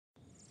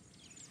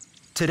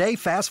Today,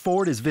 Fast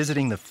Forward is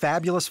visiting the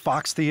fabulous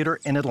Fox Theater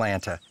in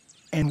Atlanta,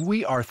 and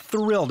we are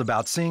thrilled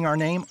about seeing our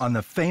name on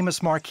the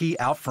famous marquee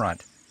out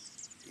front.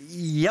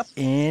 Yep,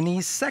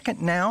 any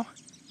second now.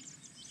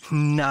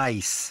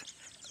 Nice.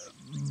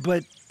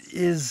 But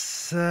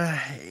is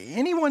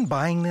anyone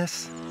buying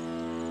this?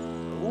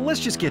 Let's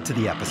just get to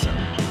the episode.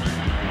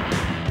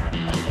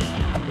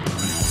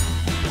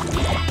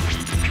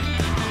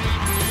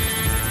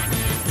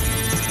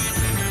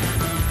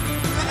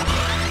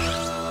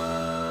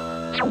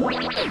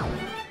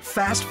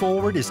 Fast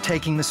Forward is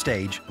taking the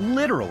stage,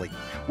 literally.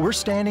 We're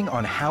standing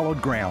on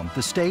hallowed ground,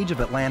 the stage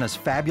of Atlanta's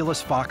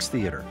fabulous Fox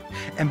Theater.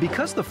 And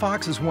because the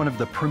Fox is one of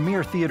the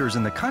premier theaters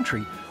in the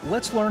country,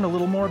 let's learn a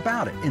little more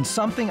about it in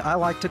something I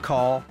like to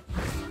call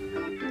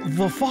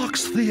the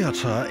Fox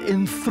Theater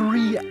in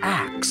 3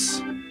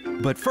 acts.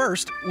 But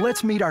first,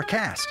 let's meet our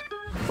cast.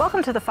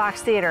 Welcome to the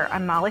Fox Theater.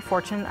 I'm Molly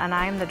Fortune, and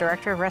I am the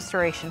Director of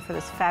Restoration for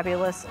this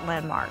fabulous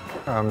landmark.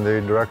 I'm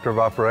the Director of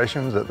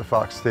Operations at the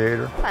Fox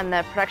Theater. I'm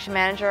the production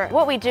manager.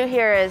 What we do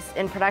here is,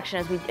 in production,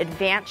 is we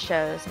advance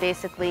shows,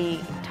 basically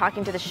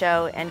talking to the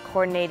show and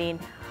coordinating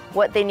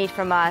what they need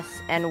from us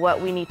and what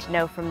we need to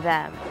know from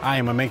them. I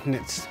am a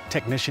maintenance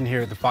technician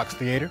here at the Fox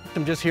Theater.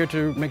 I'm just here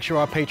to make sure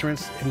our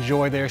patrons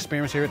enjoy their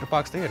experience here at the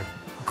Fox Theater.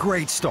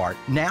 Great start.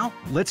 Now,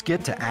 let's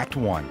get to Act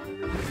 1.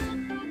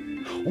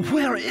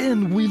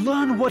 Wherein we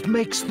learn what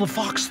makes the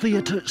Fox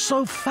Theater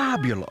so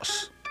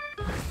fabulous.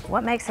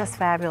 What makes us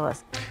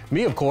fabulous?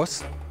 Me, of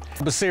course.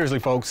 But seriously,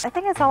 folks. I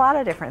think it's a lot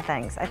of different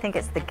things. I think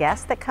it's the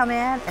guests that come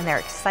in and their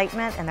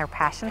excitement and their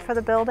passion for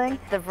the building.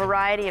 The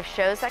variety of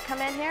shows that come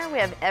in here, we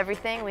have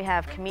everything. We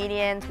have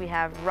comedians, we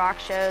have rock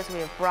shows, we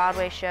have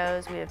Broadway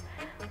shows, we have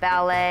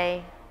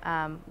ballet.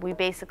 We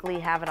basically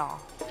have it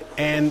all.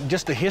 And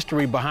just the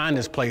history behind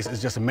this place is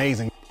just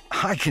amazing.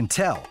 I can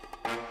tell.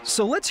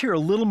 So let's hear a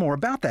little more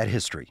about that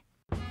history.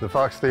 The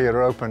Fox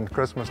Theater opened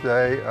Christmas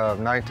Day of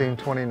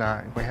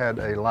 1929. We had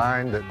a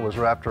line that was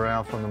wrapped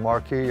around from the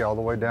marquee all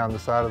the way down the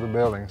side of the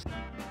buildings.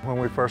 When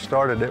we first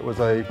started, it was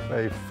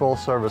a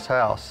full-service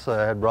house. It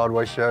had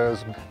Broadway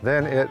shows.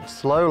 Then it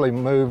slowly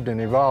moved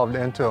and evolved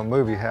into a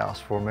movie house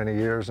for many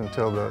years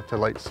until the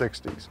late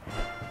 60s.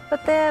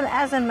 But then,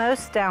 as in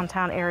most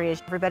downtown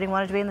areas, everybody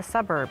wanted to be in the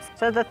suburbs.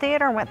 So the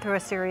theater went through a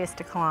serious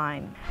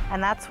decline.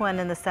 And that's when,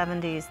 in the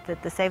 70s,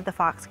 that the Save the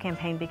Fox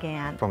campaign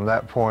began. From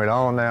that point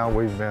on now,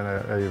 we've been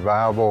a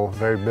viable,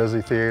 very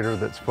busy theater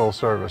that's full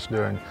service,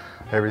 doing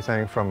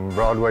everything from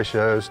Broadway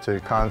shows to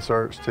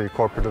concerts to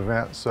corporate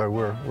events, so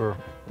we're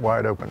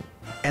wide open.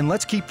 And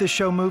let's keep this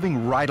show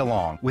moving right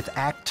along with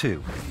Act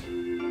 2.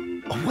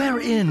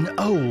 Wherein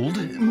old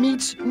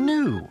meets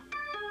new.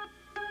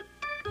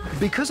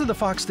 Because of the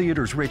Fox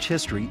Theater's rich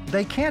history,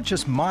 they can't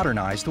just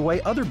modernize the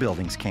way other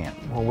buildings can.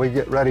 When we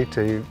get ready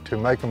to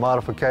make a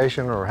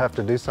modification or have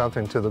to do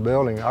something to the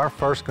building, our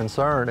first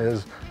concern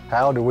is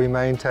how do we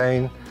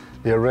maintain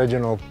the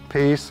original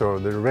piece or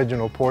the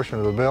original portion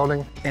of the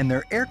building. And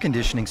their air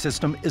conditioning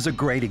system is a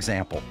great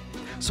example.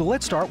 So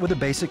let's start with a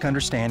basic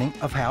understanding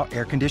of how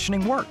air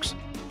conditioning works.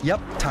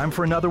 Yep, time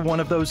for another one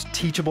of those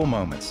teachable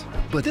moments.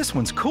 But this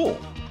one's cool.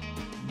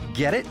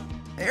 Get it?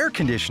 Air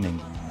conditioning.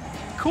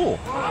 Cool.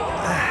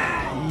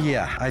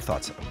 Yeah, I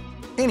thought so.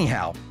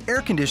 Anyhow,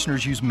 air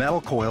conditioners use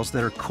metal coils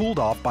that are cooled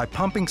off by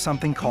pumping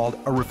something called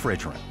a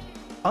refrigerant.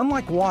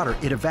 Unlike water,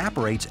 it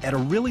evaporates at a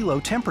really low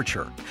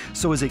temperature.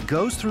 So as it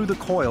goes through the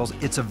coils,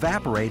 it's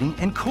evaporating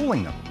and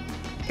cooling them.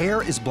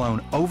 Air is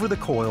blown over the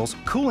coils,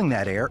 cooling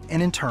that air,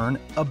 and in turn,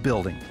 a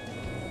building.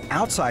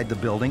 Outside the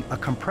building, a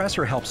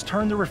compressor helps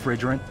turn the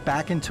refrigerant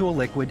back into a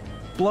liquid,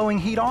 blowing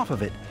heat off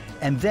of it.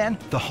 And then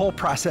the whole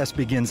process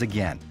begins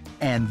again.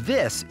 And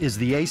this is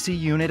the AC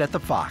unit at the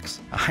Fox.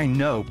 I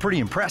know, pretty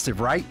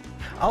impressive, right?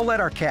 I'll let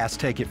our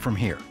cast take it from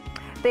here.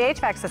 The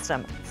HVAC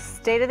system,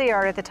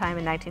 state-of-the-art at the time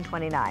in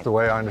 1929. The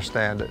way I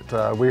understand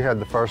it, we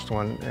had the first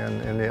one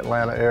in the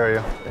Atlanta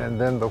area,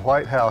 and then the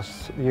White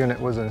House unit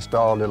was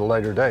installed at a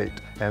later date.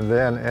 And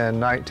then in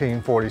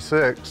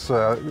 1946,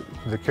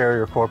 the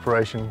Carrier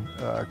Corporation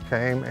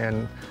came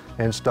and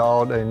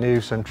installed a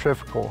new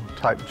centrifugal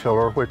type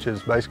chiller, which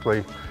is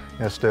basically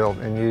still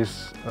in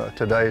use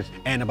today.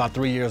 And about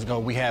 3 years ago,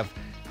 we have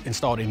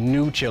installed a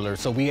new chiller.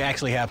 So we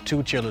actually have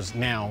 2 chillers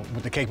now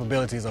with the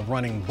capabilities of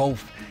running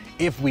both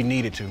if we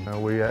needed to.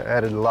 We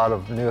added a lot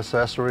of new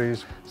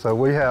accessories. So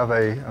we have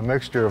a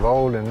mixture of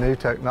old and new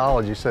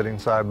technology sitting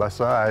side by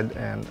side,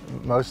 and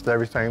most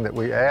everything that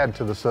we add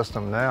to the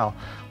system now,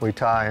 we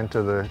tie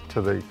into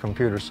the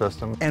computer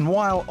system. And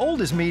while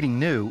old is meeting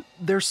new,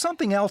 there's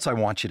something else I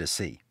want you to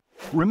see.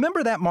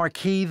 Remember that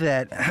marquee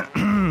that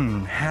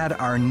had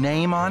our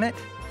name on it?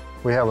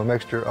 We have a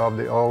mixture of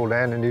the old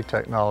and the new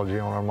technology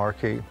on our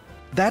marquee.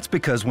 That's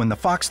because when the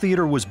Fox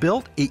Theater was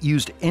built, it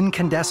used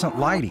incandescent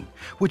lighting,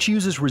 which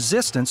uses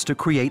resistance to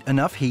create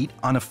enough heat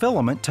on a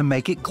filament to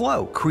make it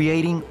glow,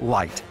 creating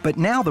light. But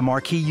now the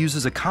marquee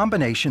uses a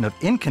combination of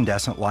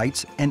incandescent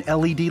lights and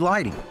LED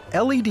lighting.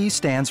 LED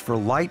stands for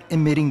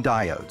light-emitting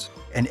diodes,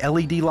 and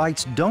LED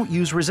lights don't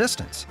use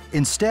resistance.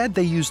 Instead,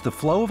 they use the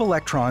flow of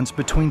electrons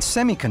between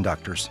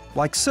semiconductors,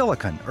 like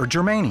silicon or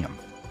germanium.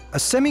 A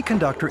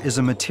semiconductor is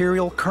a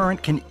material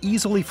current can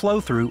easily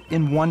flow through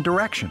in one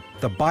direction.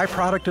 The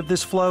byproduct of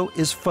this flow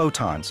is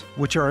photons,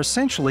 which are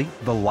essentially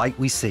the light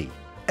we see.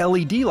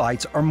 LED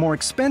lights are more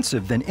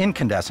expensive than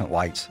incandescent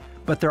lights,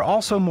 but they're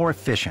also more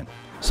efficient,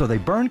 so they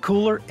burn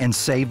cooler and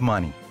save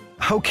money.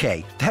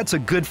 Okay, that's a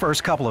good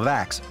first couple of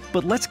acts,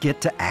 but let's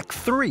get to Act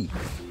 3.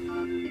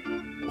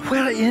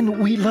 Wherein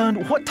we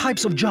learn what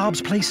types of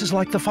jobs places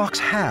like the Fox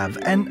have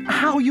and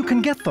how you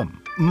can get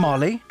them.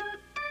 Molly?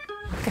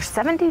 There's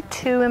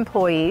 72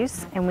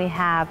 employees, and we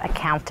have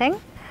accounting,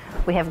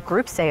 we have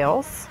group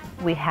sales,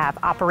 we have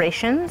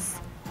operations,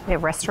 we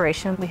have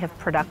restoration, we have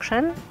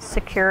production,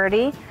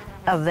 security,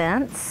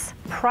 events,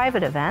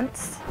 private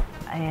events,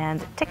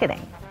 and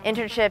ticketing.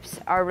 Internships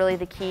are really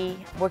the key,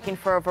 working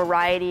for a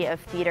variety of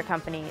theater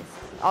companies.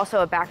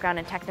 Also a background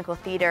in technical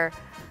theater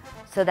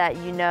so that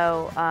you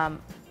know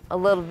a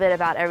little bit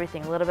about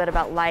everything, a little bit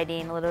about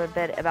lighting, a little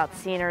bit about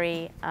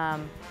scenery,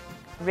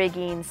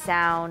 rigging,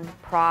 sound,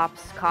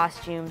 props,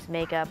 costumes,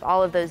 makeup,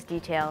 all of those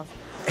details.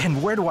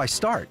 And where do I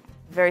start?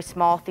 Very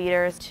small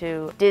theaters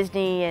to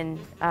Disney and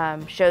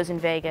shows in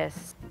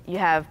Vegas. You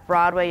have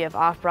Broadway, you have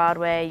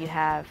off-Broadway, you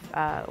have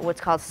what's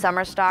called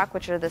summer stock,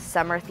 which are the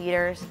summer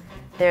theaters.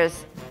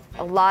 There's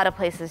a lot of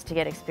places to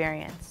get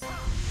experience.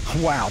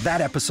 Wow,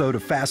 that episode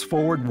of Fast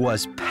Forward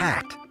was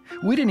packed.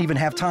 We didn't even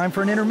have time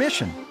for an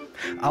intermission.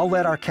 I'll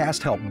let our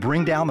cast help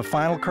bring down the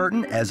final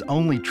curtain as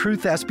only true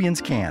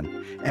thespians can.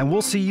 And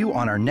we'll see you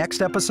on our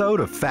next episode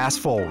of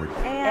Fast Forward.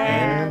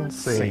 And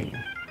scene.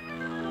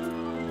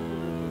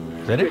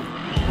 Is that it?